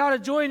 like a shot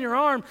of joy in your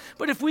arm.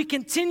 But if we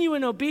continue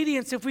in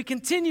obedience, if we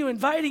continue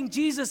inviting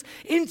Jesus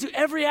into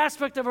every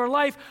aspect of our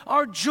life,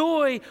 our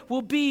joy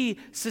will be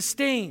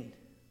sustained.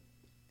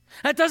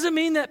 That doesn't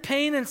mean that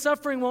pain and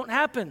suffering won't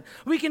happen.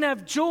 We can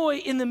have joy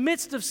in the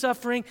midst of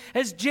suffering,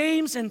 as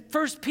James and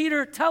 1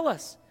 Peter tell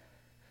us.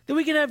 That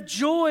we can have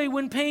joy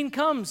when pain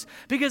comes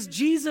because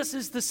Jesus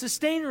is the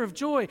sustainer of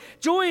joy.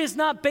 Joy is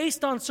not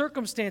based on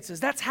circumstances.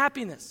 That's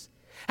happiness.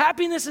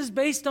 Happiness is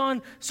based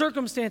on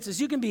circumstances.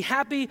 You can be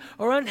happy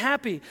or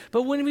unhappy.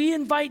 But when we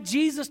invite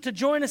Jesus to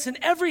join us in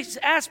every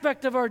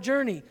aspect of our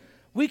journey,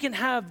 we can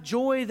have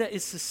joy that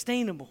is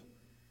sustainable.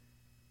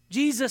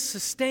 Jesus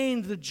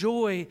sustained the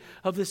joy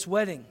of this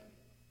wedding.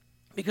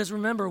 Because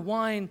remember,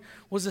 wine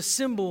was a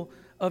symbol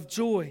of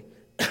joy.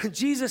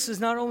 Jesus is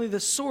not only the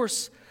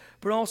source,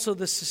 but also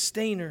the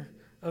sustainer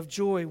of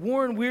joy.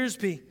 Warren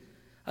Wiersbe,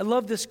 I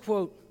love this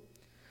quote.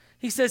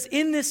 He says,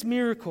 "In this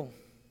miracle,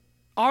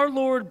 our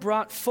Lord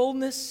brought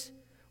fullness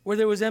where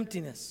there was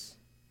emptiness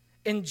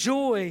and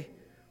joy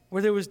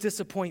where there was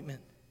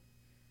disappointment."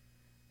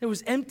 There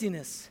was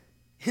emptiness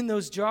in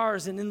those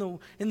jars and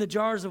in the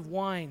jars of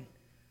wine.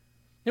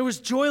 There was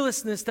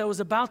joylessness that was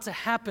about to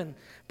happen,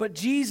 but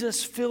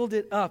Jesus filled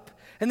it up.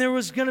 And there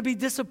was going to be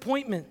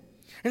disappointment.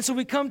 And so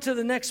we come to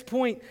the next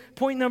point,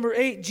 point number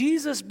 8.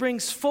 Jesus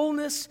brings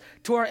fullness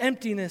to our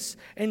emptiness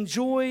and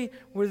joy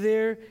where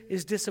there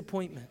is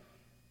disappointment.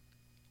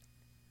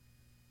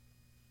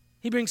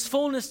 He brings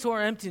fullness to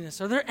our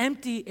emptiness. Are there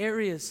empty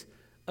areas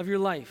of your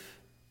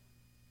life?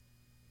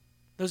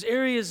 Those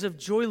areas of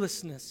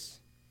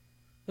joylessness,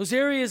 those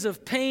areas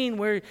of pain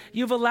where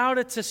you've allowed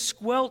it to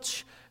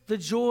squelch the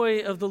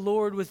joy of the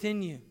Lord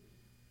within you.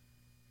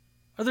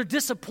 Are there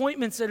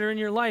disappointments that are in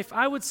your life?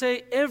 I would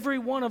say every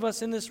one of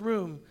us in this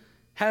room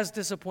has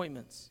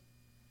disappointments.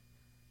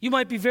 You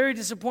might be very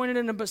disappointed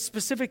in a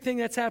specific thing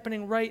that's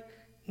happening right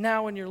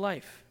now in your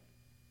life.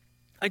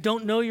 I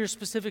don't know your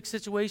specific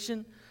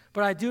situation,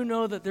 but I do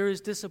know that there is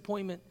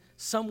disappointment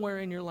somewhere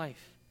in your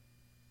life.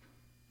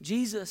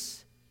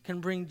 Jesus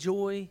can bring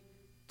joy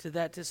to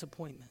that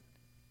disappointment.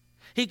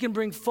 He can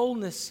bring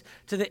fullness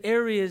to the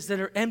areas that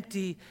are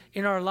empty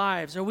in our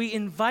lives. Are we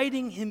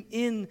inviting him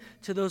in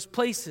to those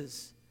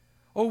places?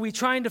 Or are we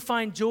trying to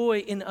find joy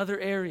in other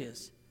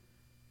areas?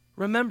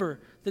 Remember,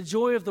 the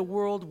joy of the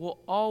world will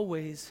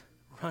always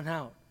run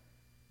out.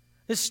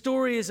 This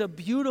story is a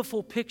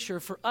beautiful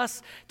picture for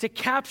us to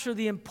capture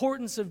the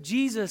importance of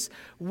Jesus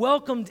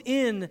welcomed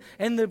in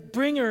and the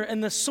bringer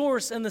and the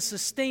source and the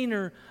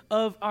sustainer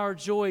of our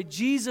joy.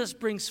 Jesus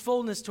brings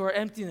fullness to our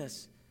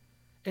emptiness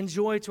and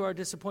joy to our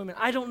disappointment.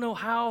 I don't know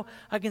how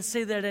I can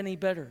say that any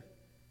better.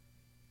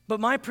 But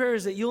my prayer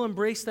is that you'll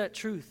embrace that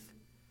truth.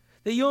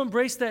 That you'll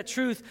embrace that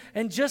truth.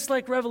 And just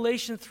like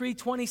Revelation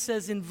 3:20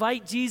 says,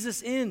 invite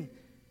Jesus in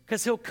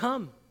because he'll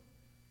come.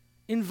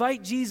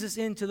 Invite Jesus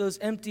into those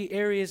empty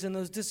areas and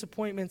those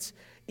disappointments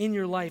in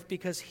your life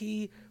because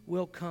he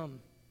will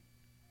come.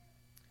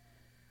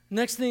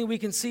 Next thing we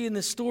can see in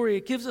this story,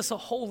 it gives us a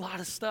whole lot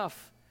of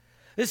stuff.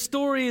 This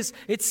story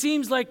it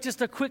seems like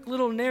just a quick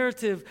little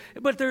narrative,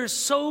 but there is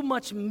so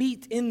much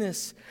meat in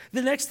this.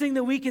 The next thing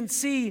that we can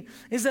see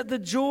is that the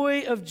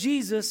joy of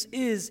Jesus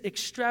is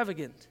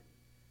extravagant.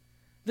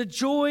 The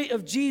joy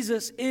of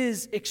Jesus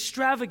is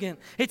extravagant.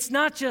 It's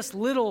not just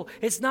little.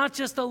 It's not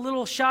just a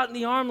little shot in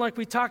the arm like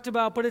we talked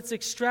about, but it's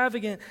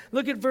extravagant.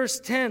 Look at verse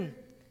 10.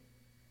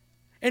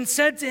 And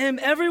said to him,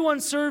 everyone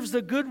serves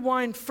the good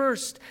wine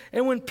first,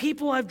 and when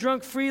people have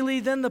drunk freely,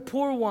 then the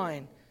poor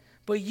wine.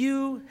 But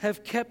you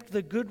have kept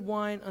the good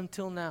wine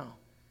until now.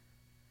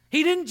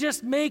 He didn't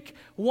just make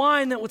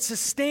wine that would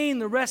sustain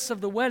the rest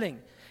of the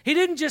wedding. He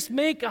didn't just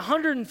make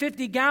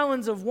 150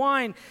 gallons of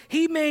wine.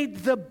 He made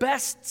the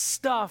best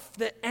stuff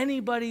that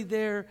anybody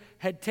there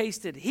had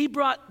tasted. He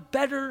brought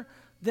better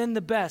than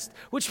the best,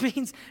 which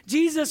means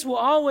Jesus will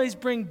always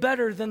bring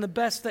better than the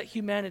best that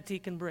humanity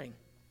can bring.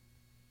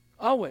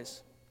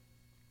 Always.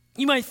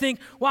 You might think,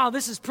 wow,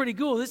 this is pretty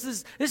cool. This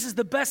is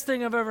the best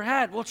thing I've ever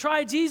had. Well,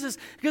 try Jesus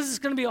because it's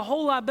going to be a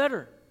whole lot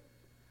better.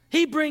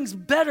 He brings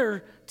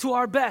better to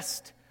our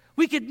best.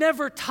 We could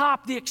never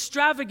top the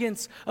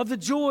extravagance of the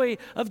joy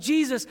of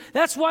Jesus.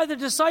 That's why the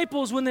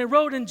disciples, when they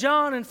wrote in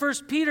John and 1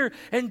 Peter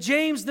and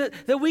James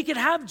that we could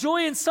have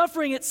joy in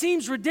suffering, it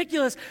seems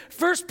ridiculous.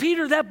 1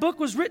 Peter, that book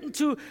was written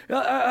to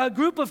a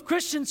group of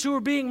Christians who were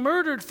being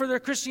murdered for their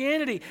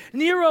Christianity.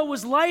 Nero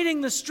was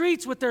lighting the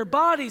streets with their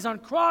bodies on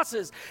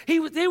crosses.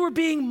 They were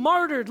being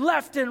martyred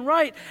left and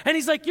right. And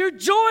he's like, your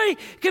joy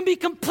can be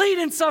complete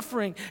in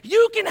suffering.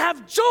 You can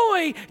have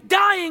joy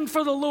dying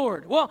for the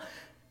Lord. Well,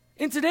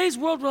 in today's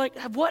world, we're like,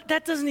 what?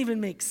 That doesn't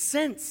even make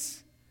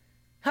sense.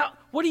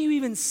 What are you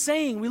even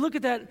saying? We look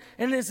at that,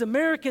 and as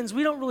Americans,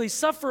 we don't really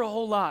suffer a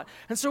whole lot.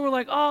 And so we're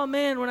like, oh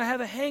man, when I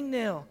have a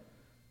hangnail,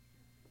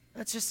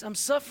 I'm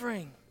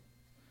suffering,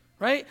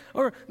 right?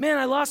 Or, man,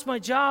 I lost my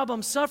job,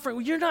 I'm suffering.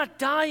 Well, you're not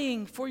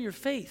dying for your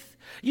faith.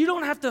 You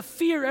don't have to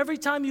fear every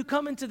time you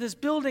come into this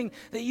building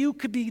that you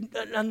could be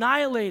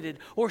annihilated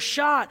or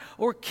shot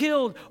or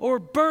killed or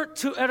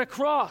burnt at a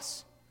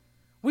cross.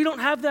 We don't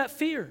have that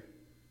fear.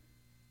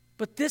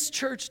 But this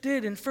church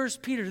did in 1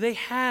 Peter. They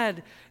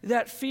had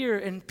that fear,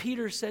 and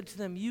Peter said to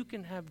them, you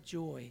can have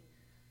joy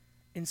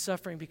in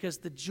suffering because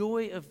the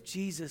joy of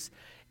Jesus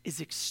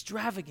is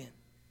extravagant.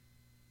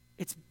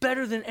 It's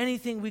better than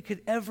anything we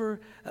could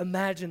ever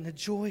imagine. The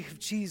joy of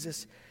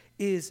Jesus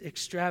is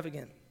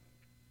extravagant.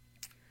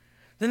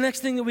 The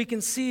next thing that we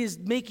can see is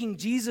making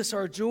Jesus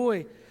our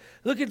joy.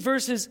 Look at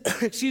verses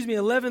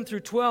 11 through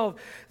 12.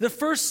 The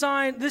first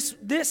sign,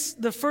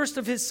 the first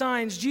of his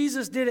signs,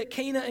 Jesus did at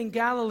Cana in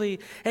Galilee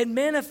and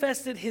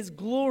manifested his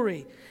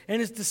glory, and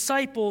his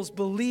disciples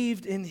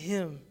believed in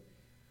him.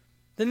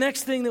 The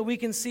next thing that we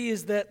can see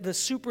is that the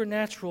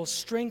supernatural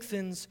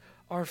strengthens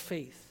our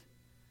faith.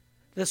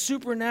 The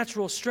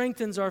supernatural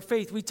strengthens our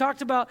faith.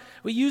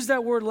 We used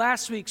that word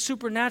last week,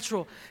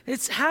 supernatural.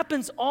 It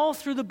happens all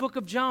through the book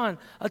of John.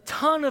 A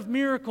ton of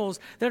miracles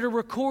that are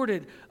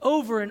recorded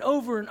over and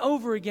over and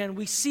over again.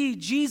 We see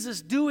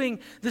Jesus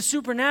doing the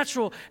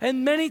supernatural,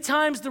 and many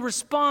times the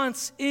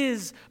response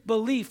is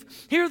belief.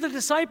 Here the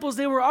disciples,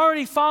 they were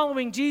already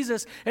following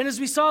Jesus, and as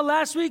we saw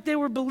last week, they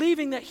were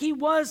believing that he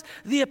was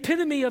the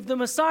epitome of the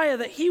Messiah,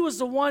 that he was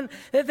the one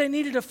that they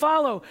needed to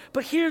follow.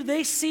 But here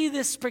they see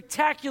this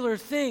spectacular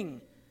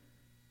thing,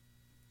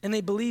 and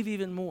they believe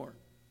even more.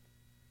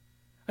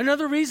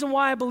 Another reason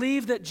why I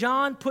believe that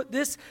John put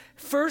this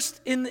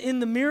first in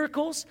the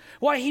miracles,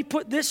 why he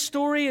put this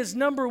story as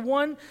number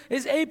one,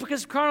 is A,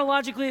 because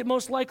chronologically it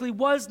most likely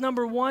was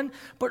number one,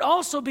 but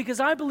also because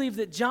I believe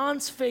that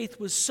John's faith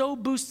was so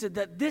boosted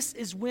that this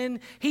is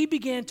when he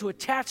began to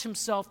attach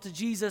himself to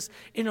Jesus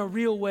in a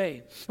real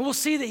way. And we'll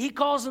see that he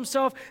calls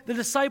himself the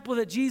disciple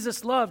that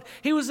Jesus loved.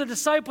 He was a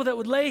disciple that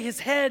would lay his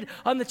head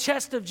on the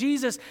chest of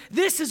Jesus.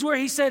 This is where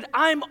he said,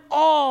 I'm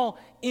all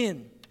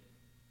in.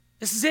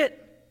 This is it.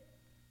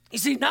 You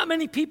see, not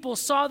many people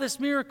saw this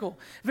miracle.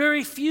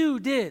 Very few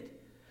did.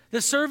 The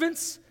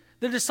servants,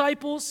 the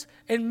disciples,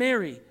 and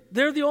Mary.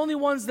 They're the only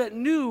ones that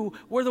knew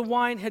where the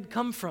wine had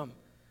come from.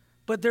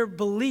 But their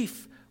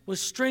belief was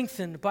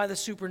strengthened by the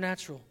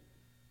supernatural.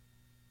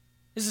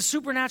 Is the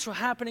supernatural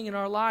happening in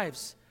our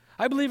lives?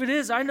 I believe it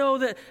is. I know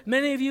that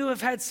many of you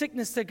have had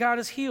sickness that God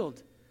has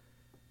healed.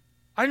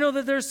 I know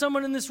that there's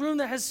someone in this room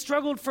that has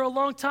struggled for a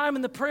long time,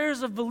 and the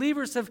prayers of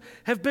believers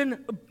have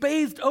been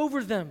bathed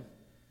over them.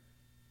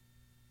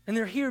 And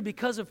they're here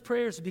because of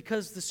prayers,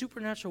 because the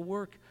supernatural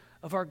work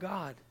of our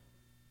God.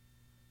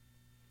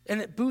 And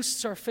it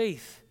boosts our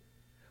faith.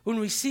 When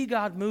we see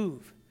God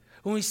move,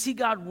 when we see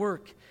God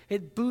work,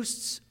 it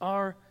boosts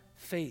our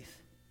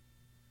faith.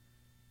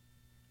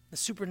 The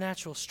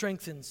supernatural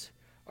strengthens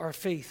our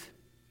faith.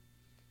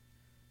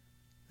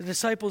 The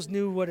disciples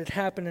knew what had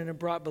happened and it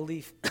brought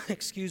belief.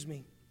 Excuse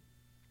me.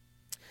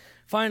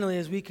 Finally,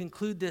 as we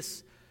conclude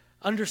this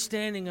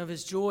understanding of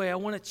his joy, I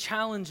want to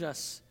challenge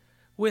us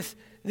with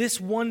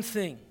this one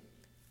thing.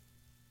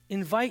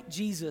 Invite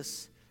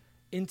Jesus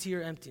into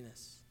your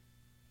emptiness.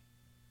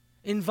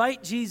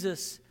 Invite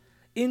Jesus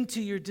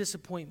into your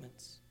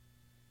disappointments.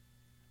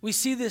 We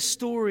see this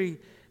story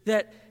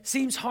that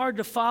seems hard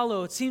to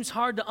follow. It seems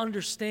hard to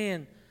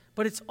understand,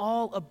 but it's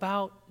all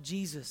about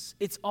Jesus.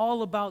 It's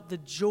all about the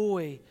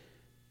joy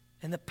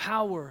and the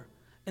power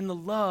and the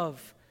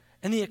love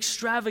and the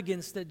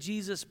extravagance that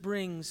Jesus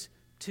brings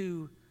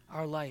to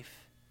our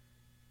life.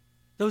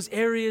 Those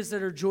areas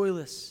that are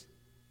joyless,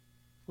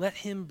 let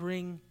him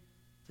bring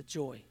the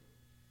joy.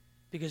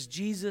 Because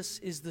Jesus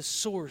is the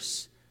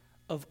source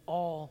of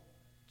all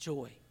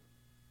joy.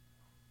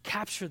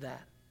 Capture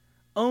that,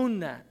 own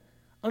that,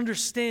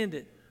 understand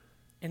it,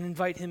 and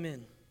invite him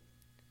in.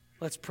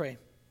 Let's pray.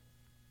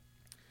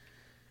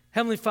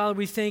 Heavenly Father,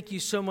 we thank you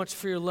so much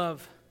for your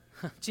love.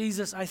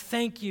 Jesus, I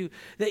thank you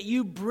that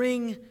you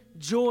bring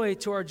joy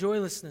to our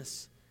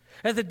joylessness.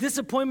 That the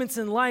disappointments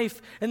in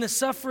life and the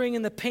suffering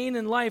and the pain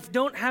in life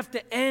don't have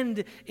to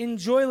end in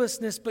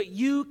joylessness, but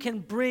you can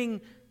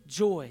bring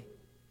joy.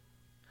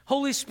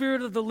 Holy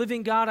Spirit of the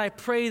living God, I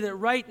pray that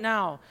right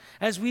now,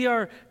 as we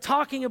are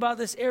talking about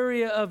this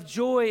area of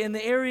joy and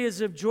the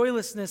areas of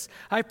joylessness,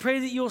 I pray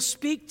that you'll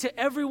speak to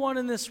everyone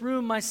in this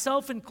room,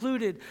 myself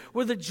included,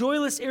 where the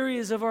joyless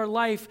areas of our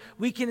life,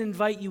 we can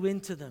invite you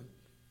into them.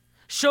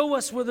 Show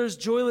us where those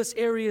joyless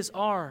areas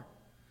are,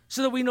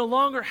 so that we no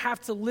longer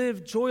have to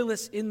live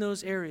joyless in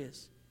those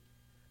areas.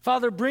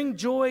 Father, bring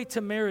joy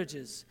to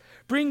marriages.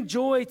 Bring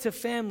joy to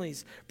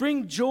families.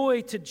 Bring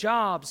joy to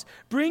jobs.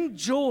 Bring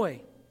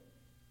joy,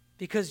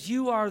 because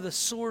you are the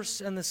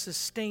source and the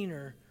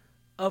sustainer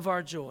of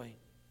our joy.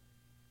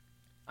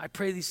 I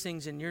pray these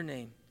things in your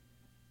name.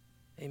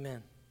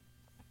 Amen.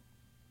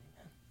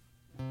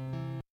 Amen.